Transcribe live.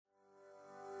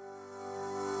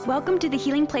Welcome to the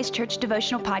Healing Place Church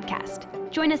Devotional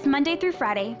Podcast. Join us Monday through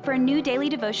Friday for a new daily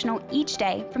devotional each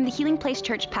day from the Healing Place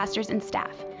Church pastors and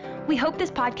staff. We hope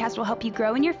this podcast will help you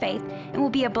grow in your faith and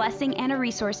will be a blessing and a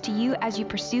resource to you as you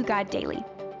pursue God daily.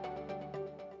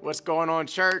 What's going on,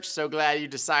 church? So glad you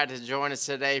decided to join us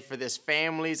today for this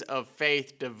Families of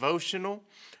Faith devotional.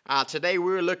 Today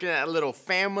we're looking at a little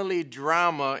family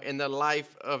drama in the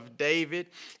life of David.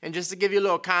 And just to give you a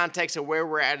little context of where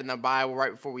we're at in the Bible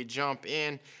right before we jump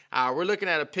in, we're looking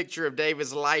at a picture of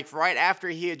David's life right after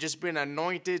he had just been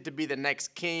anointed to be the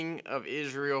next king of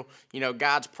Israel. You know,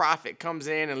 God's prophet comes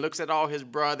in and looks at all his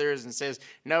brothers and says,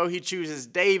 no, he chooses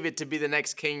David to be the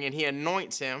next king, and he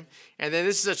anoints him. And then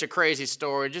this is such a crazy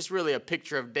story, just really a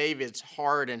picture of David's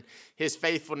heart and his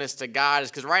faithfulness to God, is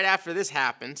because right after this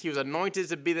happens, he was anointed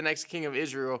to be the next king of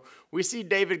Israel. We see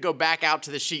David go back out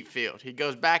to the sheep field. He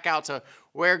goes back out to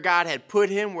where God had put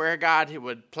him, where God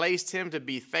had placed him to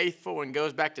be faithful, and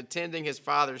goes back to tending his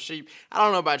father's sheep. I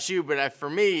don't know about you, but for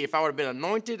me, if I would have been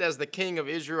anointed as the king of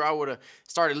Israel, I would have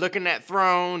started looking at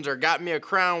thrones or got me a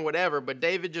crown, whatever. But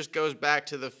David just goes back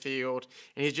to the field,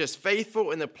 and he's just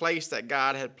faithful in the place that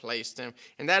God had placed him.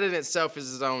 And that in itself is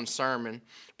his own sermon.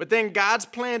 But then God's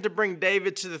plan to bring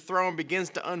David to the throne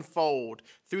begins to unfold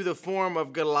through the form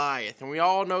of Goliath. And we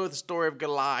all know the story of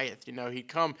Goliath. You know, he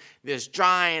come this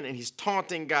giant and he's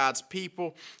taunting God's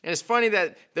people. And it's funny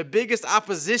that the biggest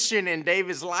opposition in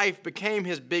David's life became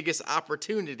his biggest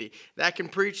opportunity. That can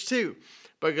preach too.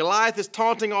 But Goliath is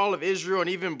taunting all of Israel and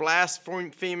even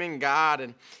blaspheming God.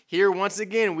 And here, once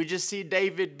again, we just see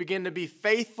David begin to be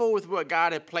faithful with what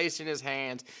God had placed in his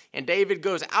hands. And David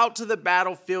goes out to the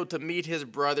battlefield to meet his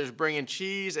brothers, bringing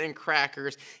cheese and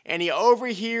crackers. And he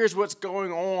overhears what's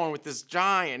going on with this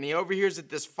giant. He overhears that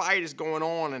this fight is going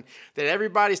on and that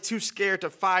everybody's too scared to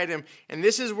fight him. And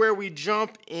this is where we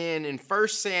jump in 1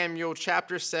 Samuel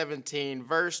chapter 17,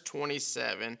 verse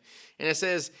 27. And it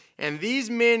says, "And these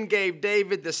men gave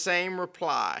David the same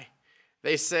reply.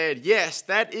 They said, 'Yes,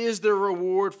 that is the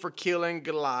reward for killing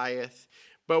Goliath.'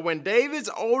 But when David's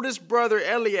oldest brother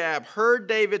Eliab heard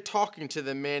David talking to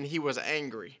the men, he was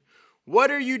angry.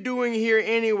 'What are you doing here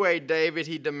anyway, David?'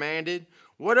 he demanded.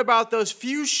 'What about those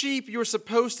few sheep you're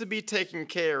supposed to be taking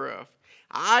care of?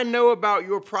 I know about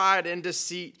your pride and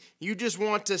deceit. You just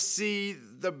want to see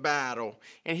the battle.'"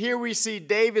 And here we see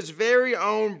David's very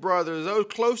own brothers, those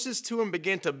closest to him,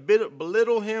 begin to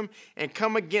belittle him and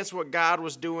come against what God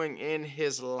was doing in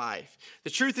his life. The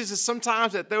truth is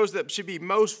sometimes that those that should be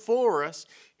most for us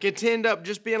can end up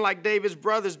just being like David's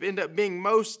brothers, end up being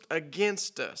most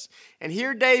against us. And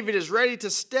here David is ready to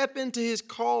step into his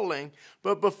calling,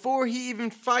 but before he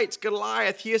even fights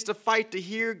Goliath, he has to fight to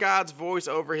hear God's voice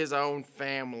over his own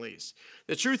families.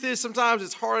 The truth is sometimes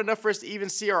it's hard enough for us to even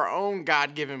see our own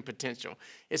God-given potential.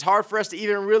 It's hard for us to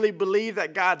even really believe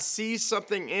that God sees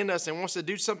something in us and wants to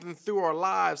do something through our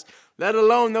lives, let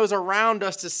alone those around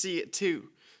us to see it too.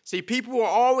 See, people will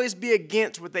always be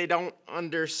against what they don't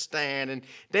understand. And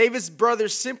David's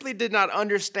brothers simply did not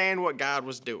understand what God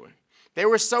was doing. They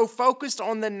were so focused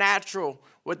on the natural,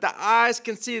 what the eyes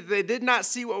can see, that they did not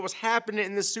see what was happening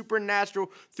in the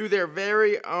supernatural through their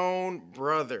very own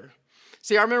brother.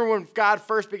 See, I remember when God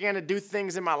first began to do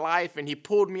things in my life and he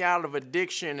pulled me out of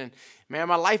addiction, and man,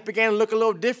 my life began to look a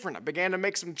little different. I began to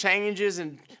make some changes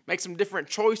and make some different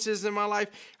choices in my life.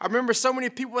 I remember so many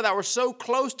people that were so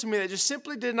close to me that just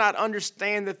simply did not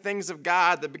understand the things of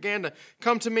God, that began to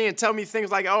come to me and tell me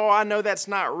things like, "Oh, I know that's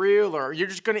not real," or "You're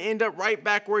just going to end up right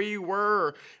back where you were,"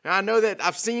 or "I know that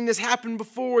I've seen this happen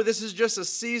before. This is just a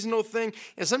seasonal thing."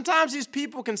 And sometimes these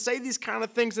people can say these kind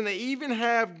of things and they even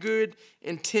have good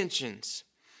intentions.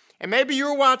 And maybe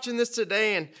you're watching this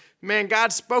today and, man,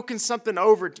 God's spoken something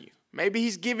over to you. Maybe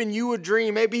he's given you a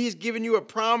dream. Maybe he's given you a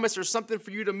promise or something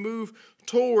for you to move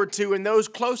toward to. And those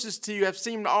closest to you have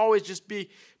seemed to always just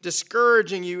be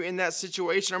discouraging you in that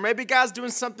situation. Or maybe God's doing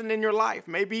something in your life.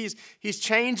 Maybe he's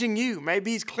changing you.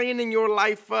 Maybe he's cleaning your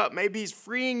life up. Maybe he's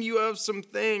freeing you of some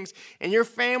things. And your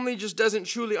family just doesn't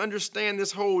truly understand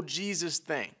this whole Jesus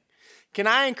thing. Can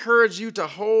I encourage you to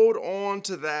hold on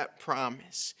to that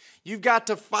promise? You've got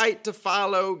to fight to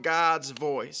follow God's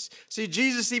voice. See,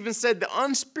 Jesus even said the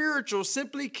unspiritual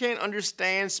simply can't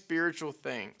understand spiritual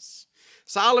things.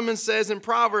 Solomon says in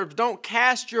Proverbs, "Don't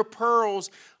cast your pearls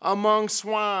among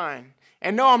swine."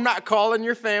 And no, I'm not calling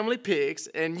your family pigs,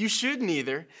 and you shouldn't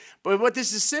either. But what this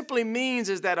simply means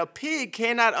is that a pig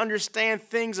cannot understand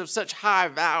things of such high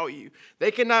value.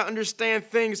 They cannot understand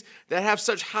things that have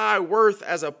such high worth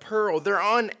as a pearl. They're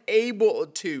unable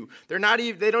to. They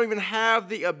don't even have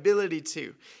the ability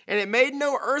to. And it made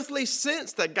no earthly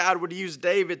sense that God would use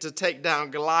David to take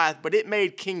down Goliath, but it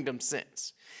made kingdom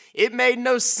sense. It made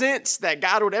no sense that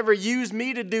God would ever use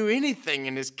me to do anything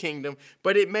in his kingdom,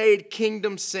 but it made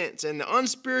kingdom sense. And the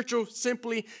unspiritual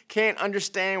simply can't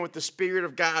understand what the Spirit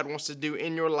of God wants to do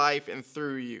in your life and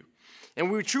through you. And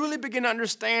we truly begin to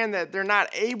understand that they're not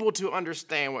able to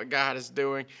understand what God is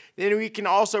doing, then we can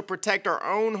also protect our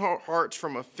own hearts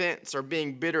from offense or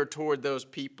being bitter toward those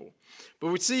people.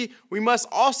 But we must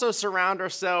also surround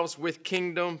ourselves with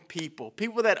kingdom people,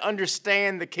 people that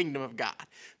understand the kingdom of God,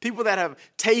 people that have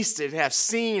tasted, have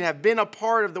seen, have been a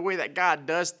part of the way that God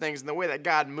does things and the way that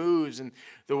God moves and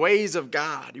the ways of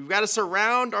God. You've got to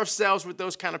surround ourselves with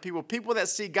those kind of people, people that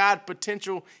see God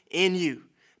potential in you.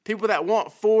 People that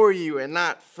want for you and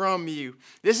not from you.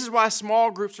 This is why small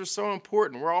groups are so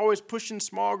important. We're always pushing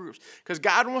small groups because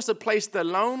God wants to place the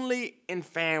lonely in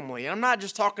family. And I'm not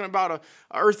just talking about an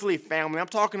earthly family. I'm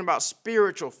talking about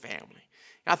spiritual family.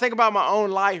 And I think about my own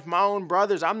life, my own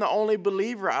brothers. I'm the only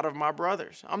believer out of my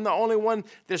brothers. I'm the only one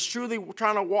that's truly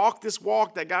trying to walk this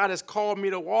walk that God has called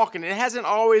me to walk. And it hasn't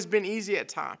always been easy at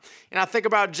times. And I think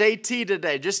about JT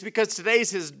today, just because today's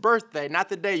his birthday, not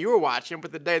the day you're watching,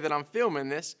 but the day that I'm filming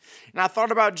this. And I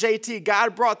thought about JT.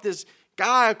 God brought this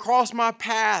guy across my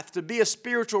path to be a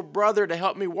spiritual brother to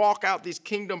help me walk out these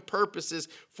kingdom purposes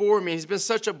for me. He's been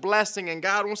such a blessing, and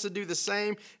God wants to do the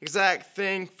same exact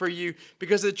thing for you.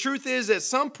 Because the truth is, at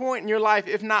some point in your life,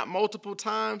 if not multiple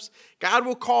times, God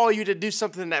will call you to do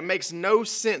something that makes no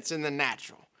sense in the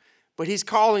natural. But he's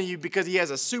calling you because he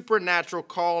has a supernatural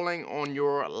calling on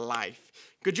your life.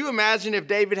 Could you imagine if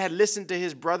David had listened to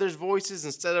his brothers' voices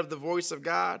instead of the voice of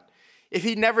God? If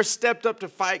he never stepped up to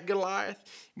fight Goliath,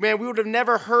 man, we would have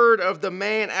never heard of the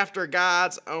man after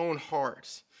God's own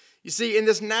heart. You see, in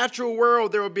this natural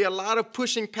world, there will be a lot of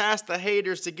pushing past the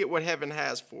haters to get what heaven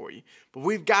has for you. But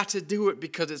we've got to do it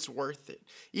because it's worth it.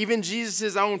 Even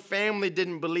Jesus' own family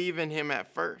didn't believe in him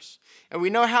at first. And we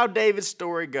know how David's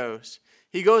story goes.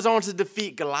 He goes on to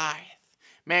defeat Goliath.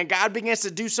 Man, God begins to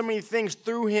do so many things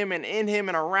through him and in him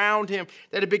and around him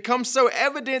that it becomes so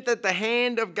evident that the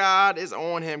hand of God is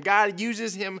on him. God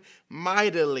uses him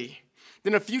mightily.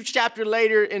 Then a few chapters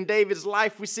later in David's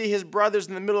life, we see his brothers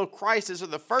in the middle of crisis are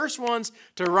the first ones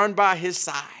to run by his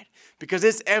side because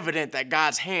it's evident that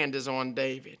God's hand is on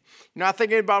David. You know, I'm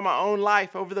thinking about my own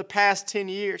life over the past 10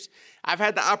 years. I've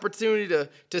had the opportunity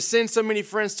to send so many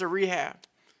friends to rehab.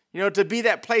 You know, to be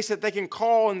that place that they can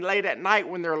call and late at night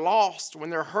when they're lost, when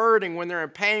they're hurting, when they're in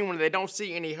pain, when they don't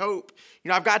see any hope. You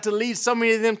know, I've got to lead so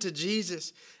many of them to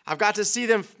Jesus. I've got to see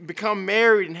them become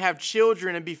married and have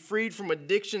children and be freed from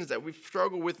addictions that we've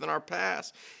struggled with in our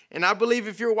past. And I believe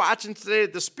if you're watching today,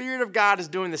 the Spirit of God is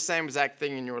doing the same exact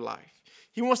thing in your life.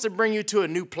 He wants to bring you to a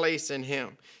new place in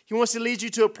him. He wants to lead you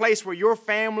to a place where your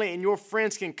family and your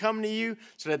friends can come to you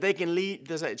so that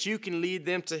that you can lead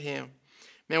them to him.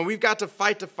 Man, we've got to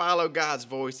fight to follow God's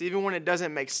voice, even when it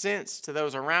doesn't make sense to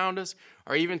those around us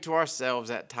or even to ourselves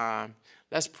at times.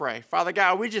 Let's pray. Father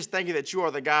God, we just thank you that you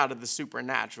are the God of the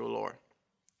supernatural, Lord.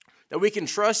 That we can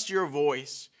trust your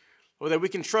voice, or that we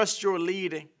can trust your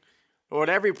leading. Lord,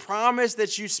 every promise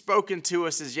that you've spoken to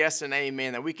us is yes and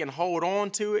amen, that we can hold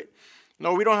on to it.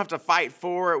 Lord, we don't have to fight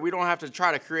for it. We don't have to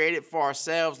try to create it for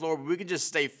ourselves, Lord. But we can just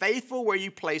stay faithful where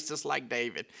you placed us like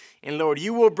David. And Lord,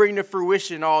 you will bring to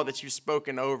fruition all that you've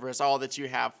spoken over us, all that you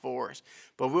have for us.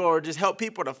 But we'll just help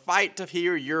people to fight to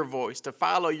hear your voice, to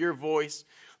follow your voice.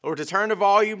 Lord, to turn the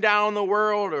volume down on the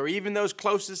world or even those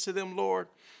closest to them, Lord.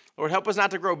 Lord, help us not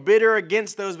to grow bitter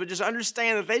against those, but just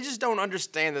understand that they just don't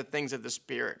understand the things of the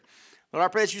Spirit. Lord, I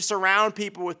pray that you surround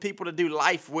people with people to do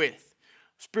life with.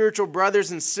 Spiritual brothers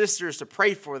and sisters to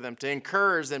pray for them, to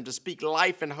encourage them, to speak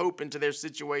life and hope into their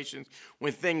situations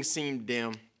when things seem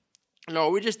dim.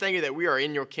 Lord, we just thank you that we are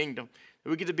in your kingdom,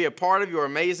 that we get to be a part of your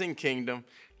amazing kingdom.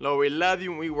 Lord, we love you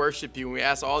and we worship you, and we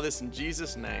ask all this in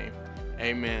Jesus' name.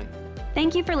 Amen.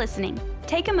 Thank you for listening.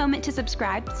 Take a moment to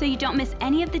subscribe so you don't miss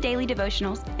any of the daily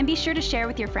devotionals, and be sure to share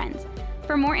with your friends.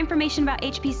 For more information about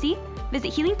HPC,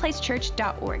 visit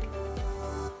healingplacechurch.org.